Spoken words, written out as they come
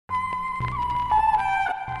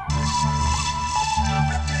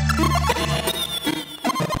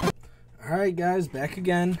Alright guys, back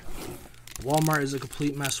again. Walmart is a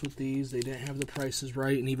complete mess with these. They didn't have the prices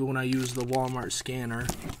right, and even when I used the Walmart scanner,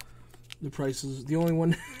 the prices, the only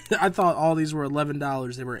one, I thought all these were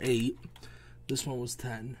 $11, they were $8. This one was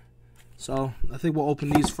 $10. So, I think we'll open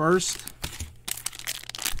these first.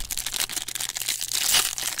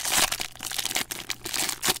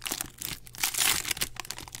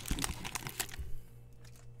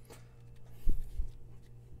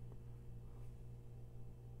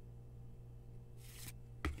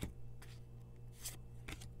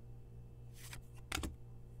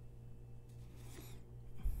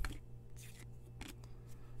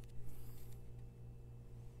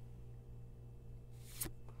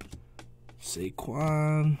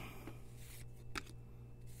 Saquon.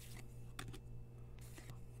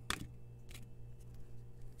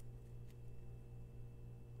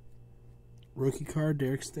 Rookie card,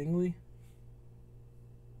 Derek Stingley.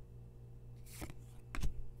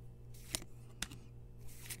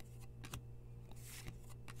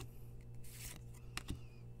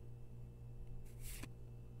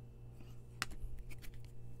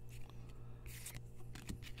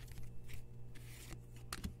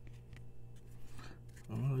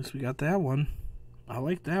 Well, at least we got that one. I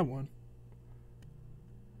like that one.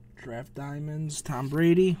 Draft Diamonds, Tom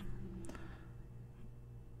Brady.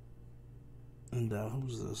 And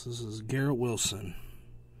who's this? This is Garrett Wilson.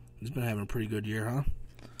 He's been having a pretty good year, huh?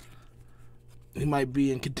 He might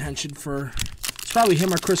be in contention for... It's probably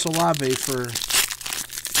him or Chris Olave for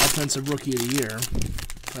Offensive Rookie of the Year,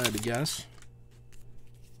 if I had to guess.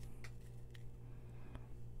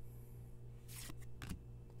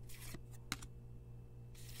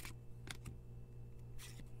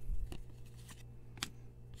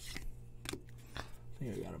 I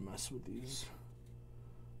think I gotta mess with these.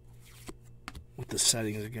 With the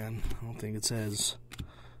settings again. I don't think it's as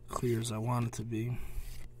clear as I want it to be.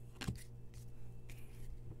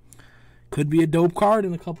 Could be a dope card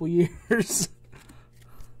in a couple years.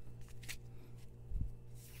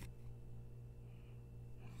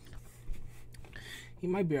 He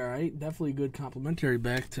might be alright. Definitely a good complimentary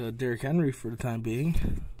back to Derrick Henry for the time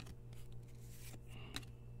being.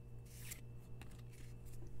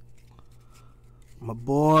 My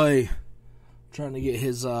boy. Trying to get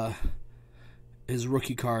his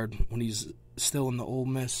rookie card when he's still in the Ole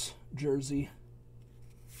Miss jersey.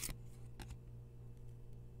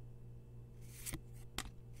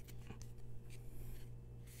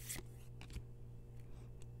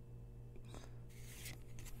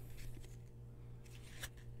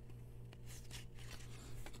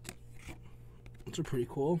 Those are pretty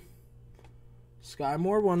cool. Sky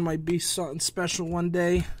Moore one might be something special one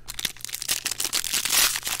day.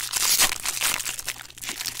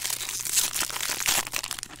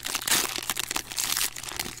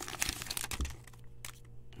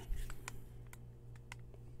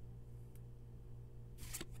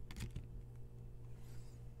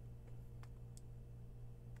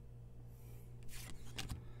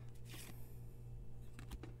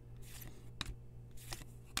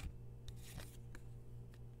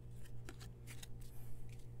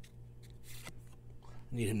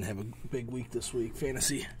 Need him to have a big week this week.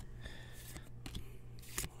 Fantasy.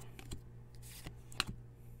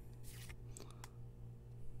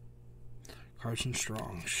 Carson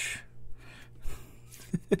Strong.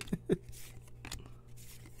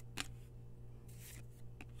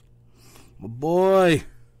 My boy.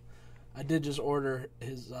 I did just order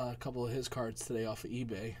his couple of his cards today off of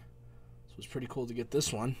eBay. So it's pretty cool to get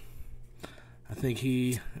this one. I think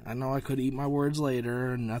I know I could eat my words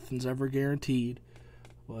later. Nothing's ever guaranteed.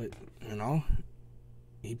 But, you know,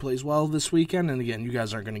 he plays well this weekend. And, again, you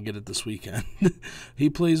guys aren't going to get it this weekend. He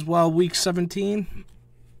plays well week 17.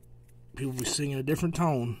 People will be singing a different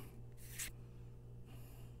tone.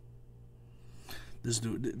 This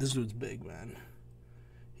dude's big, man.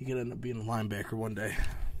 He could end up being a linebacker one day.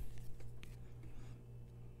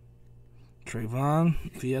 Trayvon,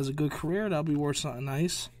 if he has a good career, that'll be worth something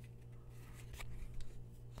nice.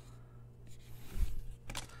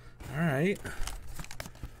 All right.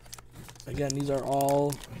 Again, these are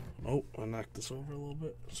all... Oh, I knocked this over a little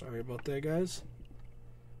bit. Sorry about that, guys.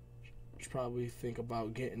 Should probably think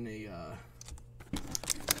about getting a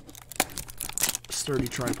sturdy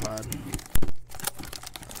tripod.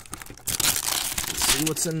 Let's see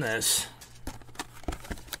what's in this.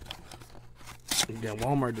 Again,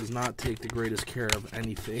 Walmart does not take the greatest care of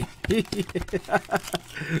anything.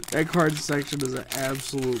 That card section is an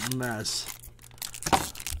absolute mess.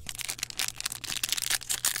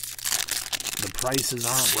 The prices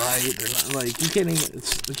aren't right. They're not, like, you can't even,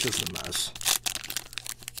 it's just a mess.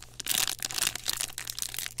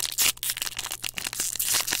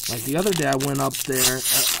 Like the other day, I went up there. I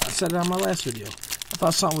said it on my last video. I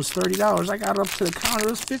thought something was $30. I got up to the counter. It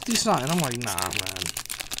was 50 something. I'm like, nah, man.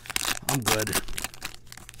 I'm good.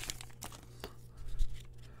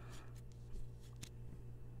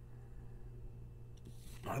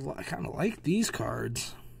 I kind of like these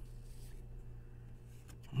cards.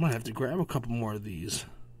 I might have to grab a couple more of these.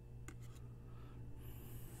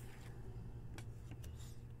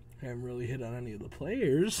 I haven't really hit on any of the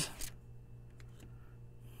players.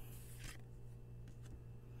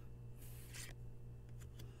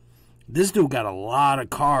 This dude got a lot of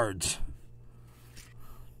cards.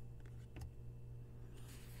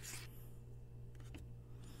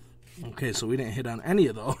 Okay, so we didn't hit on any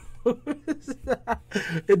of those.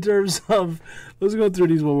 In terms of, let's go through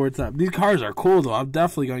these one more time. These cards are cool, though. I'm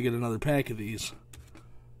definitely going to get another pack of these.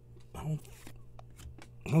 I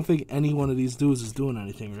don't think any one of these dudes is doing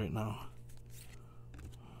anything right now.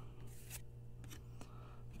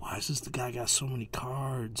 Why is this the guy got so many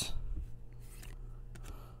cards?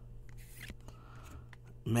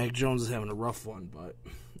 Mac Jones is having a rough one, but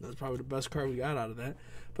that's probably the best card we got out of that.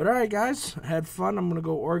 But alright, guys, I had fun. I'm going to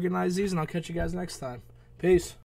go organize these, and I'll catch you guys next time. Peace.